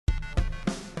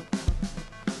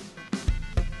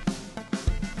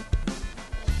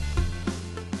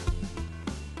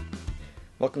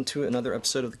Welcome to another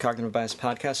episode of the Cognitive Bias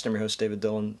Podcast. I'm your host, David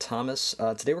Dillon Thomas.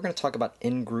 Today we're going to talk about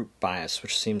in-group bias,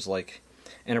 which seems like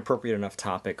an appropriate enough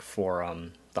topic for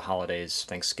the holidays,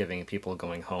 Thanksgiving, people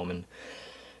going home, and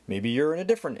maybe you're in a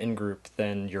different in-group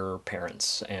than your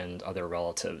parents and other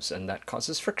relatives, and that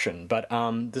causes friction. But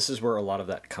this is where a lot of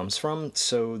that comes from.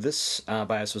 So this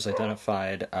bias was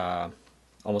identified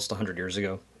almost 100 years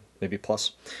ago, maybe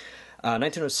plus.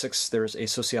 1906, there's a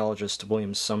sociologist,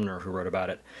 William Sumner, who wrote about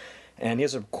it. And he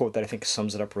has a quote that I think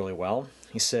sums it up really well.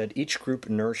 He said, "Each group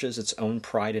nourishes its own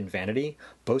pride and vanity,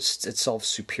 boasts itself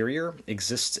superior,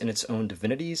 exists in its own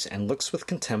divinities, and looks with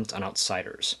contempt on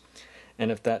outsiders." And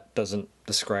if that doesn't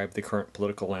describe the current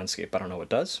political landscape, I don't know what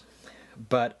does.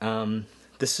 But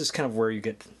this is kind of where you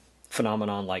get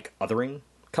phenomenon like othering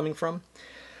coming from.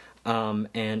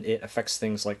 And it affects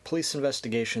things like police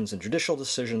investigations and judicial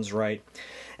decisions, right?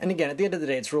 And again, at the end of the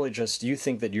day, it's really just you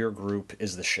think that your group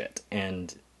is the shit,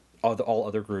 and all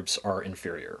other groups are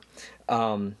inferior.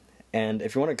 And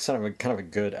if you want to kind of a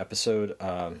good episode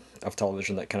of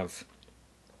television that kind of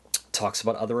talks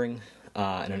about othering in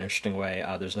an interesting way,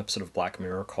 there's an episode of Black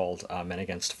Mirror called Men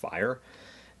Against Fire,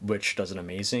 which does an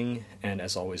amazing and,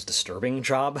 as always, disturbing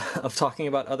job of talking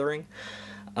about othering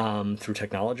through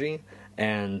technology.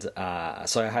 And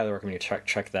so I highly recommend you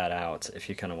check that out if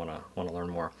you kind of want to learn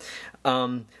more.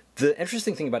 The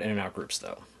interesting thing about in-and-out groups,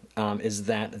 though, is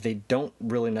that they don't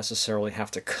really necessarily have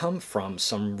to come from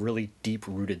some really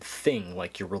deep-rooted thing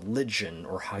like your religion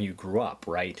or how you grew up,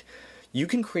 right? You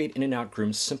can create in-and-out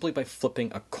groups simply by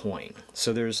flipping a coin.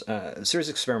 So there's a series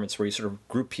of experiments where you sort of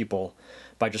group people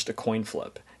by just a coin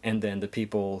flip, and then the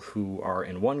people who are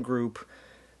in one group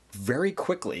very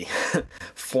quickly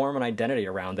form an identity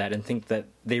around that and think that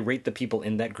they rate the people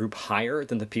in that group higher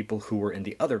than the people who were in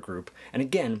the other group. And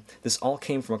again, this all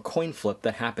came from a coin flip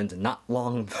that happened not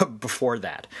long before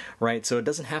that, right? So it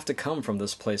doesn't have to come from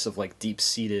this place of like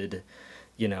deep-seated,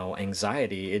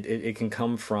 anxiety. It can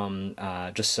come from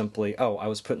just simply, oh, I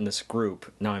was put in this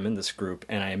group, now I'm in this group,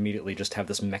 and I immediately just have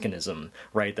this mechanism,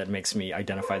 right, that makes me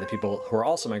identify the people who are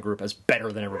also in my group as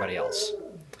better than everybody else.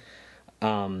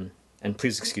 And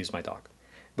please excuse my dog.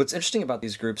 What's interesting about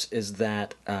these groups is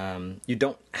that you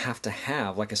don't have to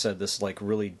have, like I said, this like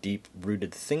really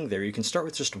deep-rooted thing there. You can start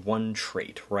with just one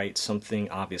trait, right? Something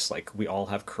obvious, like we all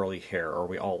have curly hair, or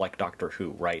we all like Doctor Who,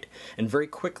 right? And very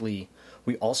quickly,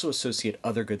 we also associate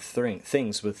other good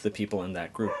things with the people in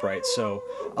that group, right? So,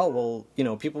 oh,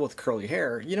 well, people with curly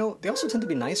hair, they also tend to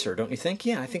be nicer, don't you think?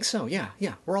 Yeah, I think so. Yeah.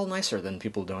 We're all nicer than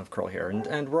people who don't have curly hair.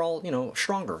 And we're all,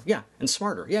 stronger. Yeah, and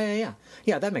smarter. Yeah.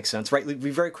 Yeah, that makes sense, right?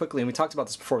 We very quickly, and we talked about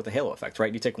this before with the halo effect,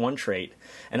 right? You take one trait,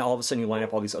 and all of a sudden you line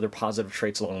up all these other positive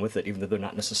traits along with it, even though they're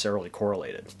not necessarily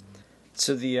correlated.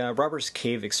 So the Robbers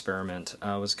Cave experiment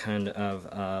was kind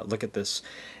of look at this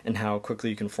and how quickly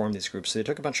you can form these groups. So they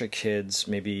took a bunch of kids,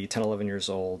 maybe 10, 11 years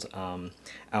old,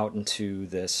 out into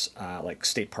this like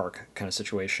state park kind of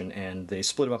situation, and they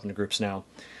split them up into groups. Now,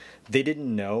 they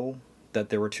didn't know that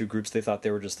there were two groups. They thought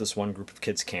they were just this one group of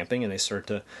kids camping, and they started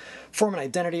to form an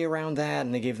identity around that,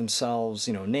 and they gave themselves,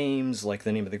 names, like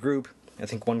the name of the group. I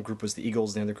think one group was the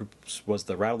Eagles, and the other group was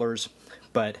the Rattlers.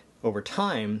 But over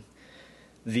time,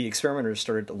 the experimenters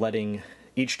started letting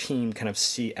each team kind of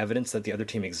see evidence that the other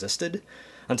team existed,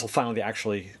 until finally they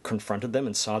actually confronted them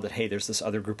and saw that, hey, there's this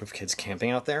other group of kids camping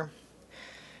out there.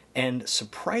 And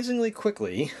surprisingly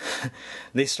quickly,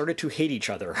 they started to hate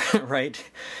each other, right?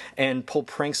 And pull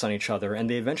pranks on each other. And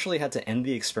they eventually had to end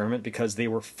the experiment because they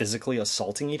were physically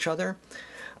assaulting each other.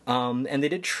 And they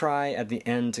did try at the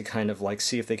end to kind of like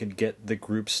see if they could get the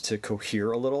groups to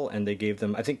cohere a little. And they gave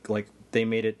them, I think, like, they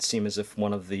made it seem as if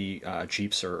one of the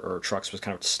Jeeps or trucks was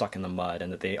kind of stuck in the mud,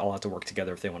 and that they all had to work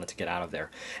together if they wanted to get out of there.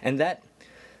 And that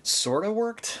sort of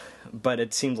worked, but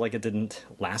it seemed like it didn't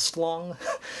last long.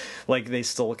 Like they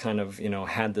still kind of,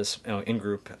 had this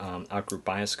in-group, out-group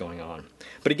bias going on.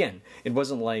 But again, it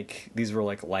wasn't like these were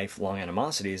like lifelong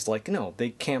animosities. Like, no,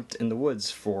 they camped in the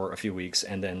woods for a few weeks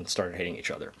and then started hating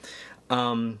each other.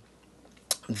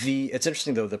 It's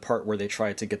interesting, though, the part where they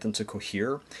tried to get them to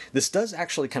cohere. This does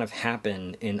actually kind of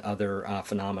happen in other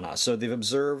phenomena. So they've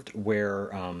observed where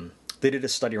they did a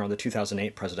study around the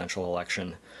 2008 presidential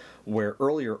election where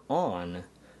earlier on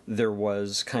there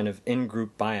was kind of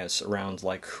in-group bias around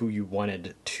like who you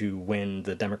wanted to win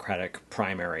the Democratic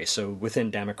primary. So within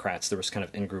Democrats there was kind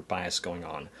of in-group bias going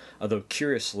on. Although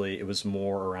curiously it was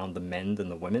more around the men than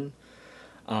the women,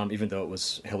 even though it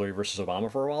was Hillary versus Obama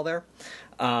for a while there.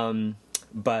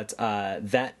 But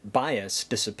that bias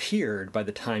disappeared by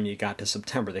the time you got to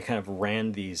September. They kind of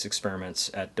ran these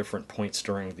experiments at different points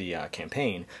during the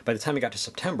campaign. By the time you got to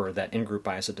September, that in-group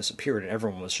bias had disappeared, and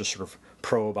everyone was just sort of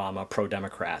pro-Obama,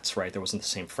 pro-Democrats, right? There wasn't the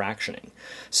same fractioning.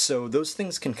 So those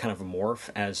things can kind of morph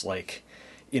as, like,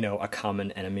 you know, a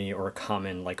common enemy or a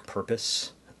common, like,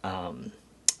 purpose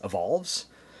evolves.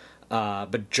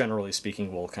 But generally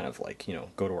speaking, we'll kind of, like, you know,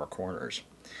 go to our corners.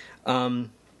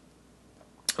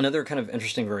 Another kind of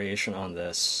interesting variation on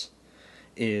this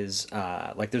is,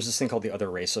 like, there's this thing called the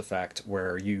other race effect,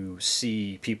 where you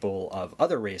see people of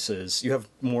other races, you have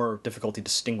more difficulty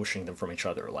distinguishing them from each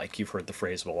other. Like, you've heard the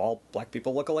phrase, well, all black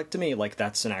people look alike to me. Like,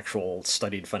 that's an actual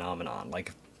studied phenomenon.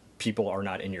 Like, people are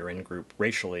not in your in-group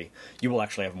racially, you will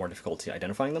actually have more difficulty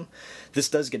identifying them. This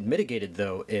does get mitigated,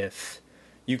 though, if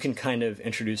you can kind of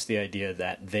introduce the idea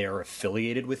that they are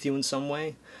affiliated with you in some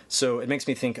way. So it makes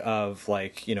me think of,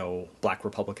 like, you know, black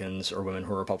Republicans or women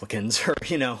who are Republicans, or,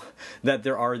 you know, that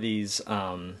there are these,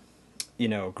 you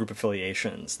know, group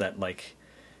affiliations that, like,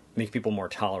 make people more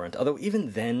tolerant. Although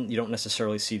even then, you don't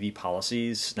necessarily see the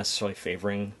policies necessarily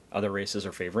favoring other races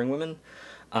or favoring women.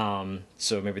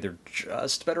 So maybe they're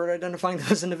just better at identifying them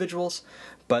as individuals.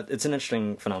 But it's an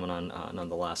interesting phenomenon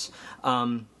nonetheless.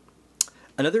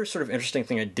 Another sort of interesting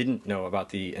thing I didn't know about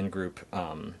the in-group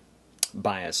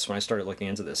bias when I started looking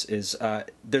into this is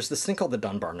there's this thing called the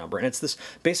Dunbar number, and it's this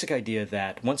basic idea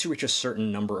that once you reach a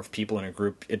certain number of people in a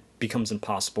group, it becomes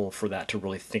impossible for that to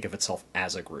really think of itself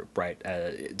as a group, right?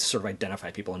 Sort of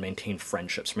identify people and maintain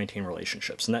friendships, maintain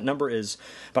relationships. And that number is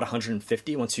about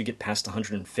 150. Once you get past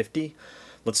 150,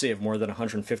 let's say you have more than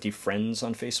 150 friends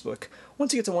on Facebook.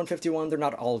 Once you get to 151, they're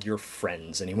not all your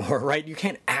friends anymore, right? You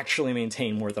can't actually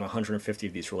maintain more than 150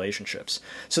 of these relationships.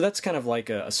 So that's kind of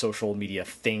like a social media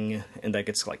thing, and that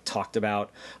gets, like, talked about.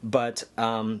 But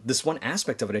this one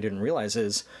aspect of it I didn't realize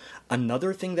is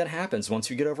another thing that happens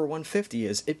once you get over 150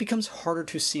 is it becomes harder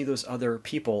to see those other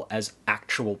people as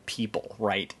actual people,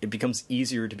 right? It becomes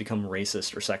easier to become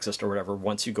racist or sexist or whatever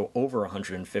once you go over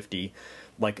 150.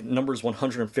 Like, numbers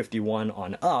 151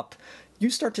 on up, you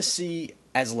start to see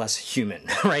as less human,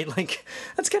 right? Like,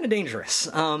 that's kind of dangerous.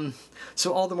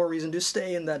 So all the more reason to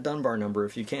stay in that Dunbar number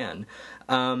if you can.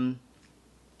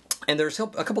 And there's a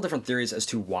couple different theories as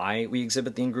to why we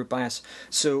exhibit the in-group bias.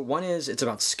 So one is it's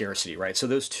about scarcity, right? So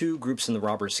those two groups in the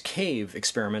Robbers Cave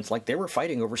experiment, like, they were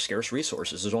fighting over scarce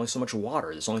resources. There's only so much water.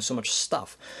 There's only so much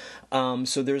stuff.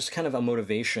 So there's kind of a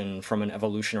motivation from an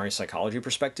evolutionary psychology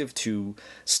perspective to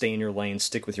stay in your lane,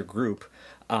 stick with your group,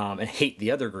 and hate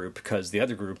the other group because the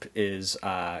other group is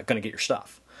going to get your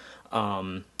stuff.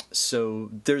 So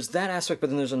there's that aspect, but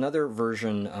then there's another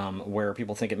version where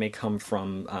people think it may come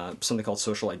from something called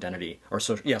social identity, or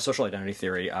social identity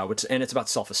theory, and it's about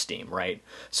self-esteem, right?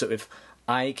 So if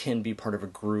I can be part of a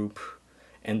group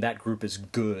and that group is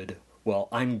good, well,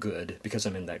 I'm good because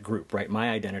I'm in that group, right?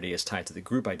 My identity is tied to the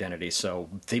group identity, so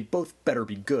they both better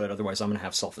be good, otherwise I'm going to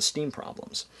have self-esteem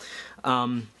problems.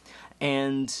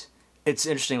 And it's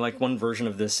interesting, like, one version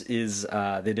of this is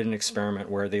they did an experiment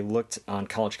where they looked on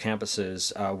college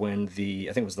campuses when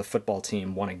I think it was the football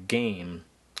team won a game,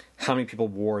 how many people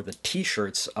wore the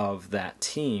t-shirts of that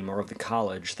team or of the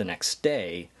college the next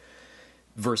day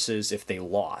versus if they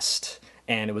lost.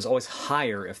 And it was always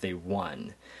higher if they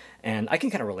won. And I can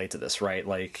kind of relate to this, right?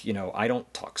 Like, you know, I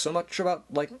don't talk so much about,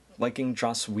 like, liking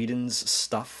Joss Whedon's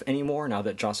stuff anymore now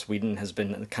that Joss Whedon has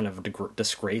been kind of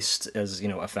disgraced as, you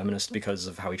know, a feminist because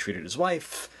of how he treated his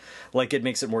wife. Like, it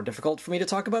makes it more difficult for me to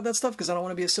talk about that stuff because I don't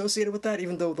want to be associated with that,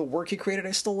 even though the work he created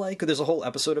I still like. There's a whole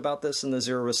episode about this in the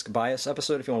Zero Risk Bias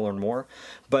episode if you want to learn more.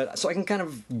 But so I can kind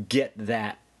of get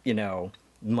that, you know,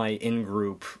 my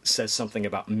in-group says something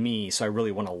about me, so I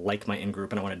really want to like my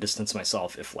in-group and I want to distance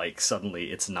myself if, like,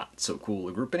 suddenly it's not so cool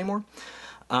a group anymore.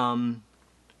 And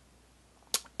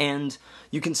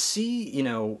you can see, you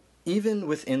know, even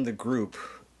within the group,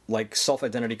 like,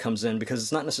 self-identity comes in because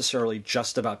it's not necessarily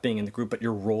just about being in the group, but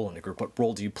your role in the group. What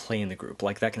role do you play in the group?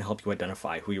 Like, that can help you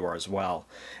identify who you are as well.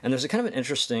 And there's a kind of an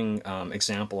interesting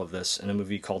example of this in a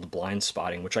movie called Blind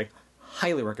Spotting, which I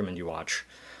highly recommend you watch.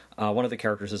 One of the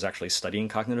characters is actually studying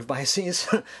cognitive biases,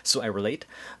 so I relate.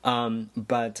 And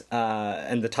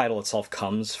the title itself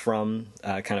comes from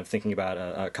kind of thinking about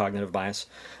a cognitive bias.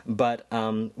 But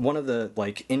one of the,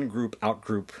 like, in-group,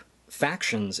 out-group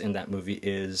factions in that movie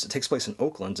it takes place in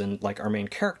Oakland, and, like, our main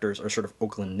characters are sort of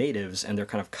Oakland natives, and they're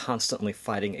kind of constantly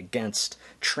fighting against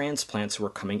transplants who are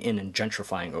coming in and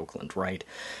gentrifying Oakland, right?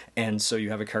 And so you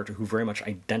have a character who very much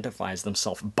identifies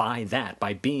themselves by that,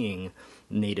 by being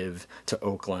native to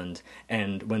Oakland,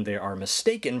 and when they are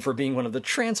mistaken for being one of the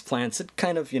transplants, it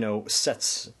kind of, you know,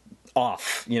 sets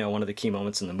off, one of the key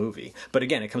moments in the movie. But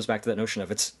again, it comes back to that notion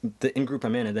of it's the in-group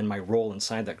I'm in, and then my role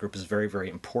inside that group is very, very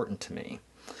important to me.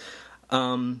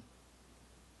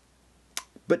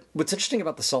 But what's interesting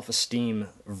about the self-esteem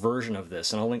version of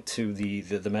this, and I'll link to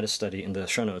the meta-study in the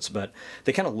show notes, but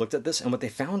they kind of looked at this, and what they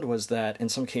found was that in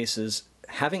some cases,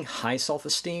 having high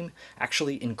self-esteem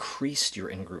actually increased your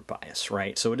in-group bias,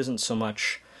 right? So it isn't so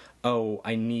much, oh,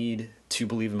 I need to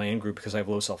believe in my in-group because I have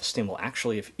low self-esteem. Well,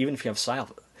 actually, even if you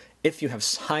have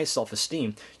high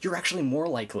self-esteem, you're actually more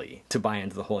likely to buy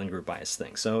into the whole in-group bias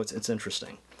thing. So it's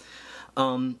interesting.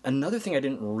 Another thing I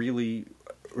didn't really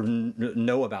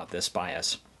know about this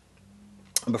bias,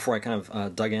 before I kind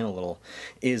of dug in a little,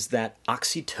 is that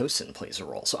oxytocin plays a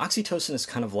role. So oxytocin is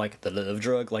kind of like the love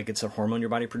drug, like it's a hormone your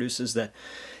body produces that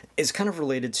is kind of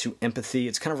related to empathy.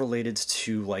 It's kind of related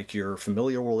to like your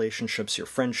familial relationships, your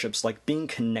friendships, like being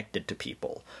connected to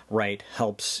people, right?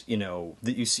 Helps,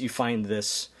 that you find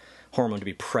this hormone to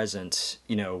be present,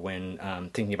 when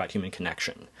thinking about human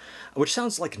connection, which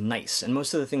sounds like nice. And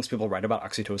most of the things people write about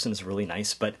oxytocin is really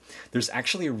nice, but there's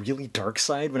actually a really dark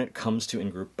side when it comes to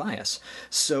in-group bias.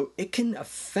 So it can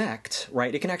affect,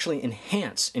 right? It can actually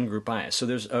enhance in-group bias. So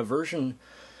there's an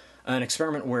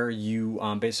experiment where you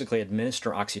basically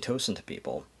administer oxytocin to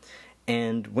people.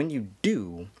 And when you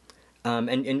do,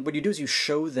 and what you do is you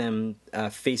show them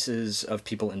faces of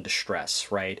people in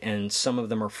distress, right? And some of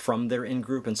them are from their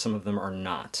in-group and some of them are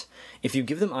not. If you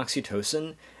give them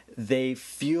oxytocin, they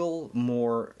feel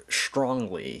more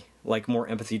strongly, like more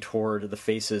empathy toward the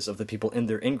faces of the people in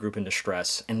their in-group in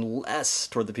distress and less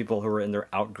toward the people who are in their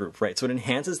out-group, right? So it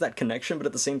enhances that connection, but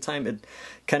at the same time, it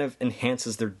kind of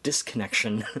enhances their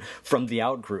disconnection from the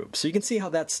out-group. So you can see how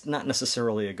that's not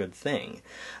necessarily a good thing.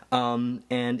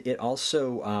 And it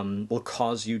also will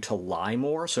cause you to lie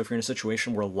more. So if you're in a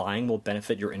situation where lying will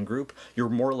benefit your in-group, you're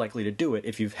more likely to do it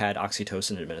if you've had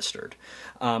oxytocin administered.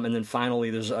 And then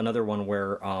finally, there's another one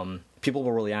where people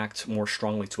will react more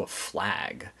strongly to a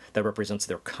flag that represents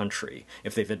their country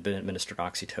if they've been administered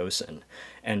oxytocin,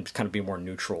 and kind of be more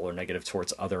neutral or negative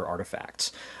towards other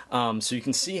artifacts. So you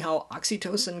can see how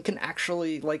oxytocin can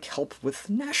actually help with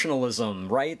nationalism,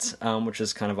 right? Which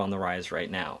is kind of on the rise right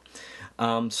now.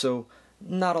 So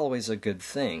not always a good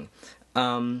thing.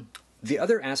 The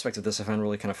other aspect of this I find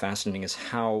really kind of fascinating is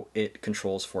how it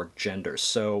controls for genders.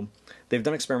 So they've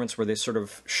done experiments where they sort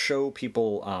of show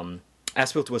people,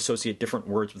 ask people to associate different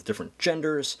words with different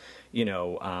genders,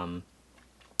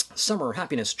 summer,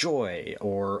 happiness, joy,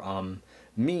 or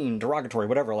mean, derogatory,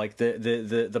 whatever. Like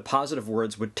the positive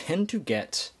words would tend to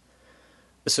get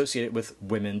associated with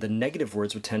women. The negative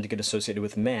words would tend to get associated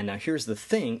with men. Now, here's the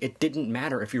thing. It didn't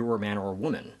matter if you were a man or a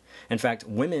woman. In fact,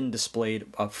 women displayed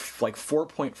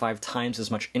 4.5 times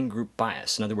as much in-group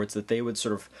bias. In other words, that they would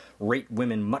sort of rate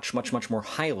women much, much, much more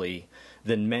highly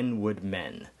than men would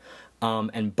men.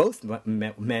 And both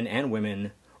men and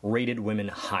women rated women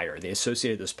higher. They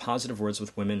associated those positive words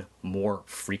with women more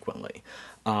frequently.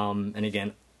 And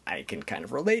again, I can kind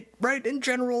of relate, right? In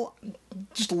general,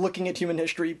 just looking at human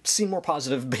history, seeing more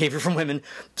positive behavior from women,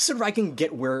 sort of I can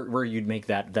get where you'd make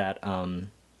that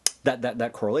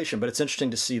correlation. But it's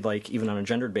interesting to see, even on a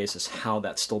gendered basis, how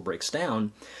that still breaks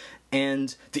down.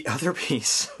 And the other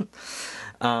piece,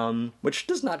 which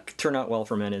does not turn out well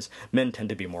for men, is men tend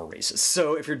to be more racist.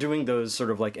 So if you're doing those sort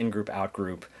of in-group,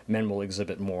 out-group, men will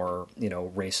exhibit more,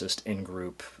 racist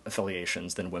in-group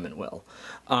affiliations than women will.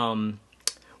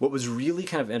 What was really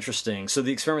kind of interesting, so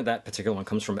the experiment that particular one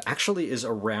comes from actually is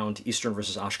around Eastern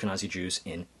versus Ashkenazi Jews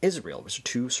in Israel, which are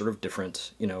two sort of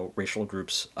different, racial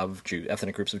groups of Jews,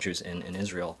 ethnic groups of Jews in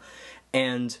Israel.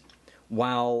 And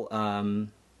while,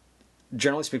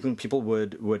 generally speaking, people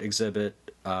would exhibit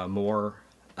more,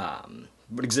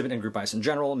 would exhibit in-group bias in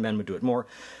general, men would do it more,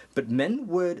 but men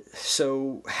would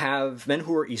men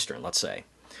who are Eastern, let's say,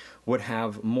 would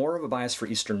have more of a bias for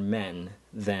Eastern men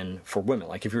than for women.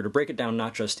 Like if you were to break it down,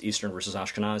 not just Eastern versus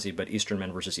Ashkenazi, but Eastern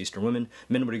men versus Eastern women,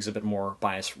 men would exhibit more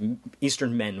bias.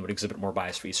 Eastern men would exhibit more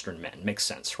bias for Eastern men. Makes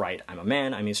sense, right? I'm a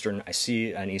man, I'm Eastern, I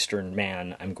see an Eastern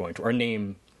man, I'm going to, or a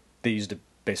name, they used it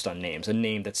based on names, a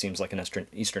name that seems like an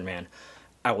Eastern man,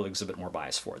 I will exhibit more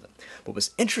bias for them. What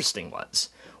was interesting was,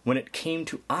 when it came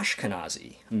to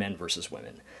Ashkenazi men versus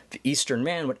women, the Eastern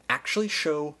man would actually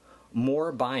show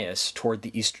more bias toward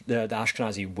the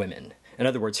Ashkenazi women. In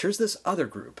other words, here's this other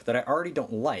group that I already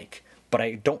don't like, but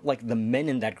I don't like the men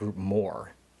in that group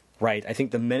more, right? I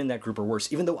think the men in that group are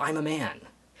worse, even though I'm a man.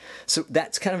 So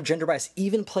that's kind of gender bias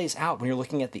even plays out when you're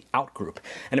looking at the out group.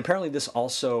 And apparently this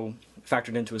also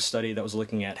factored into a study that was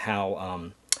looking at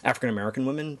how African American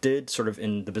women did sort of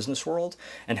in the business world,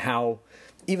 and how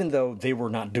even though they were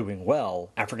not doing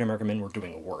well, African American men were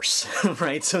doing worse,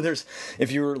 right? So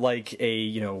if you're like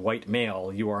a white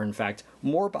male, you are in fact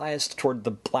more biased toward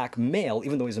the black male,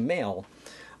 even though he's a male,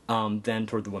 than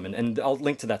toward the women. And I'll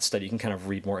link to that study. You can kind of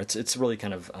read more. It's really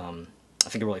kind of I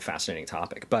think a really fascinating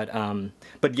topic. But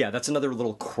yeah, that's another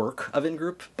little quirk of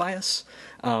in-group bias,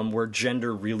 where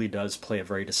gender really does play a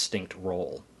very distinct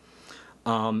role.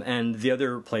 And the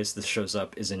other place this shows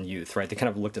up is in youth, right? They kind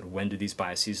of looked at when do these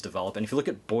biases develop. And if you look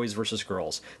at boys versus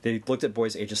girls, they looked at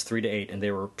boys ages 3 to 8, and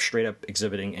they were straight up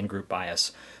exhibiting in-group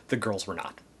bias. The girls were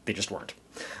not. They just weren't.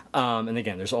 And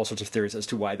again, there's all sorts of theories as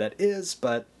to why that is,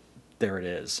 but there it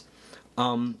is.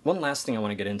 One last thing I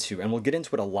want to get into, and we'll get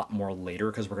into it a lot more later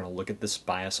because we're going to look at this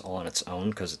bias all on its own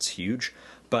because it's huge,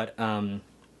 but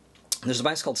there's a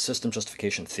bias called system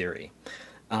justification theory.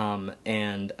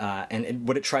 And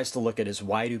what it tries to look at is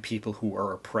why do people who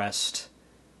are oppressed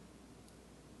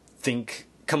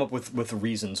come up with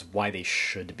reasons why they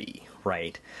should be,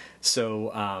 right?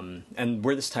 So, and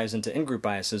where this ties into in-group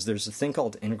biases, there's a thing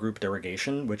called in-group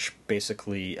derogation, which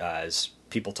basically is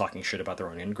people talking shit about their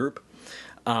own in-group.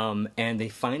 And they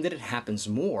find that it happens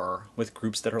more with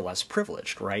groups that are less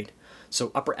privileged, right?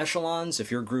 So upper echelons,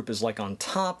 if your group is like on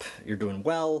top, you're doing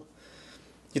well,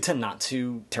 you tend not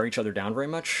to tear each other down very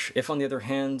much. If, on the other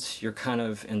hand, you're kind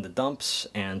of in the dumps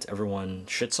and everyone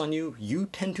shits on you, you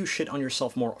tend to shit on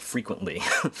yourself more frequently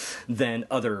than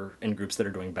other in-groups that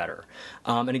are doing better.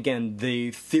 And again,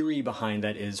 the theory behind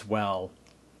that is, well,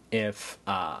 if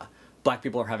black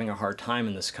people are having a hard time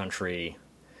in this country,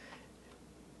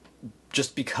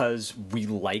 just because we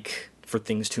like for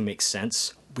things to make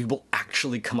sense, we will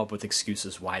actually come up with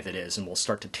excuses why that is, and we'll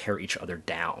start to tear each other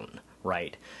down.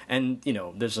 Right. And,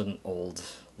 there's an old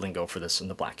lingo for this in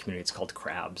the black community. It's called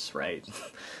crabs, right?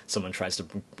 Someone tries to,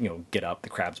 get up, the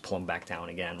crabs pull them back down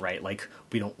again, right? Like,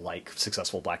 we don't like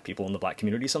successful black people in the black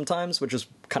community sometimes, which is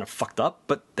kind of fucked up,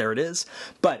 but there it is.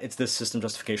 But it's this system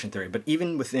justification theory. But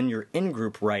even within your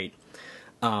in-group right,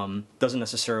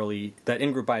 that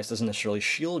in-group bias doesn't necessarily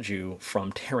shield you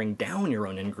from tearing down your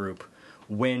own in-group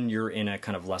when you're in a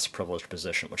kind of less privileged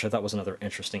position, which I thought was another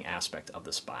interesting aspect of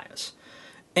this bias.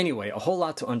 Anyway, a whole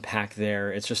lot to unpack there.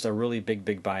 It's just a really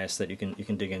big bias that you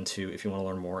can dig into if you want to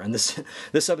learn more. And this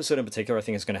episode in particular, I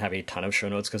think, is going to have a ton of show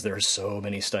notes because there are so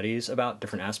many studies about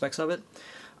different aspects of it.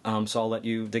 So I'll let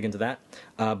you dig into that.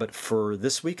 But for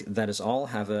this week, that is all.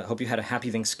 Hope you had a happy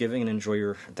Thanksgiving and enjoy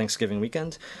your Thanksgiving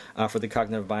weekend. For the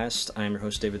Cognitive Biased, I am your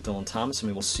host, David Dylan Thomas,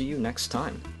 and we will see you next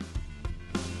time.